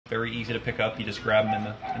Very easy to pick up. You just grab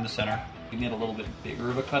them in the center. You need a little bit bigger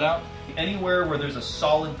of a cutout. Anywhere where there's a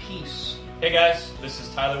solid piece. Hey guys, this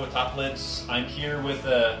is Tyler with Top Lids. I'm here with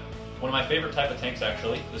one of my favorite type of tanks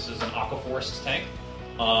actually. This is an AquaForest tank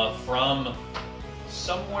from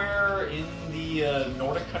somewhere in the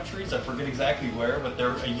Nordic countries. I forget exactly where, but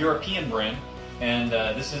they're a European brand. And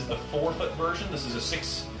this is the 4-foot version. This is the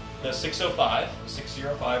 605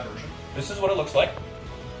 version. This is what it looks like.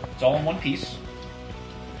 It's all in one piece.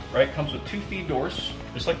 Right, it comes with 2 feed doors,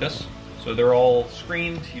 just like this. So they're all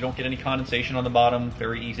screened. You don't get any condensation on the bottom.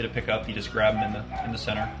 Very easy to pick up. You just grab them in the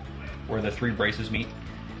center where the 3 braces meet.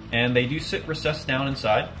 And they do sit recessed down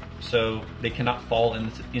inside, so they cannot fall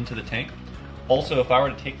into the tank. Also, if I were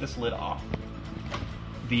to take this lid off,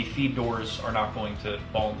 the feed doors are not going to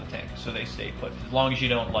fall in the tank, so they stay put. As long as you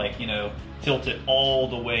don't, like, you know, tilt it all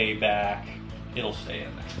the way back, it'll stay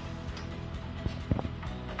in there.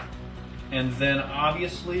 And then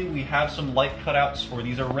obviously we have some light cutouts for,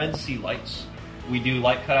 these are Red Sea lights. We do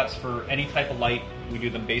light cutouts for any type of light. We do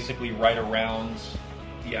them basically right around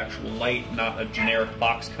the actual light, not a generic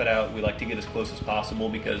box cutout. We like to get as close as possible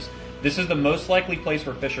because this is the most likely place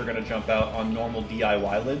where fish are going to jump out on normal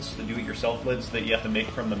DIY lids, the do-it-yourself lids that you have to make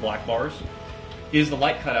from the black bars, is the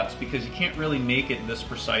light cutouts, because you can't really make it this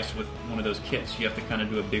precise with one of those kits. You have to kind of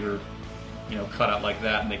do a bigger, you know, cutout like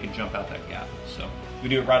that, and they can jump out that gap. So we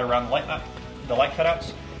do it right around the light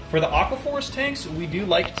cutouts. For the AquaForest tanks, we do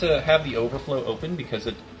like to have the overflow open because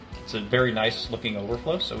it's a very nice looking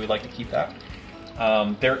overflow, so we like to keep that.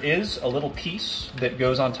 There is a little piece that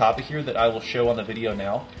goes on top of here that I will show on the video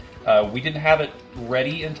now. We didn't have it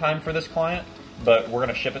ready in time for this client, but we're going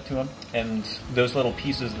to ship it to him. And those little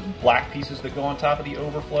pieces, the black pieces that go on top of the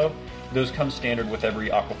overflow, those come standard with every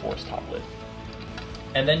AquaForest top lid.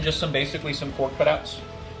 And then just basically some cork cutouts.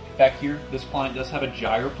 Back here, this client does have a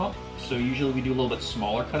gyre pump, so usually we do a little bit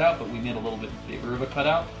smaller cutout, but we made a little bit bigger of a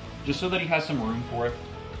cutout, just so that he has some room for it.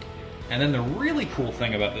 And then the really cool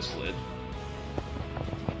thing about this lid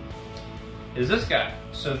is this guy.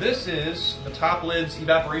 So this is the Top Lid's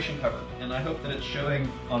evaporation cover, and I hope that it's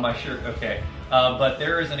showing on my shirt okay. But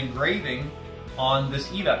there is an engraving on this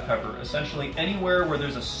evap cover. Essentially anywhere where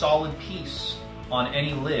there's a solid piece on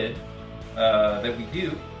any lid that we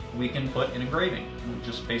do, we can put an engraving. We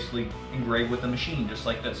just basically engrave with the machine, just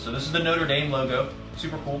like this. So this is the Notre Dame logo,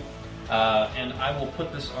 super cool. And I will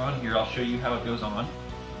put this on here, I'll show you how it goes on.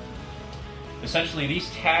 Essentially these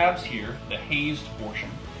tabs here, the hazed portion,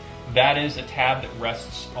 that is a tab that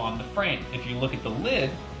rests on the frame. If you look at the lid,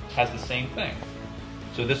 it has the same thing.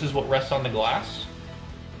 So this is what rests on the glass,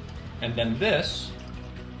 and then this,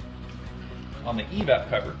 on the evap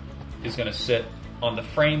cover, is going to sit on the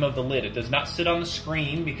frame of the lid. It does not sit on the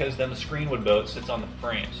screen because then the screen would bow. It sits on the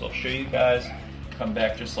frame. So I'll show you guys. Come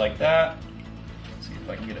back just like that. Let's see if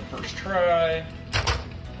I can get it first try.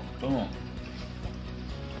 Boom.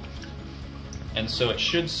 And so it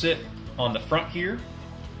should sit on the front here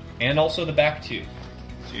and also the back too.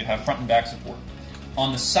 So you have front and back support.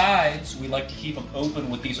 On the sides, we like to keep them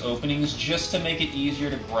open with these openings just to make it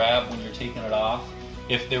easier to grab when you're taking it off.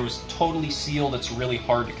 If there was totally sealed, it's really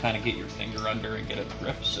hard to kind of get your finger under and get a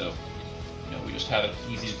grip. So, you know, we just have it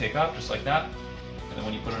easy to take off, just like that. And then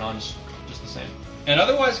when you put it on, just the same. And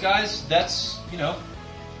otherwise, guys, that's, you know,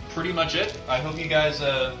 pretty much it. I hope you guys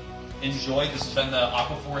enjoyed. This has been the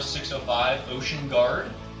AquaForest 605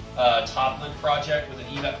 OceanGuard top lid project with an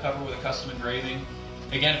evap cover with a custom engraving.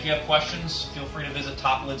 Again, if you have questions, feel free to visit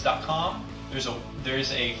toplids.com.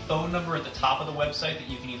 There's a phone number at the top of the website that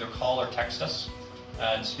you can either call or text us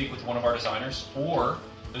and speak with one of our designers, or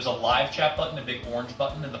there's a live chat button, a big orange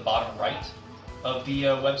button in the bottom right of the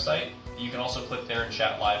website. You can also click there and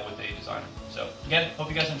chat live with a designer. So again, hope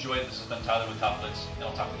you guys enjoyed. This has been Tyler with Top Lids, and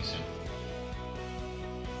I'll talk with you soon.